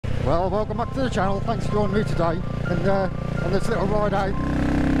Well, welcome back to the channel. Thanks for joining me today and on this little ride out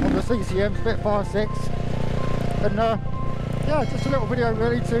on the CCM Spitfire 6. And yeah, just a little video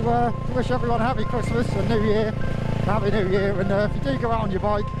really to wish everyone a happy Christmas and New Year. Happy New Year. And if you do go out on your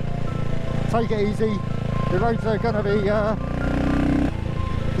bike, take it easy. The roads are going to be a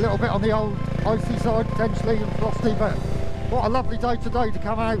little bit on the old icy side potentially and frosty, but what a lovely day today to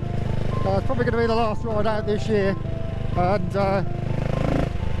come out. It's probably going to be the last ride out this year, and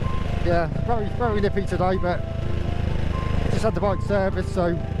yeah, very nippy today, but just had the bike serviced,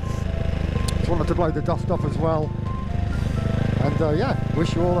 so just wanted to blow the dust off as well. And yeah,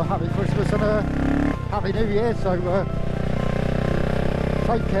 wish you all a happy Christmas and a happy New Year, so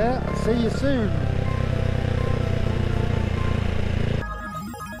take care and see you soon.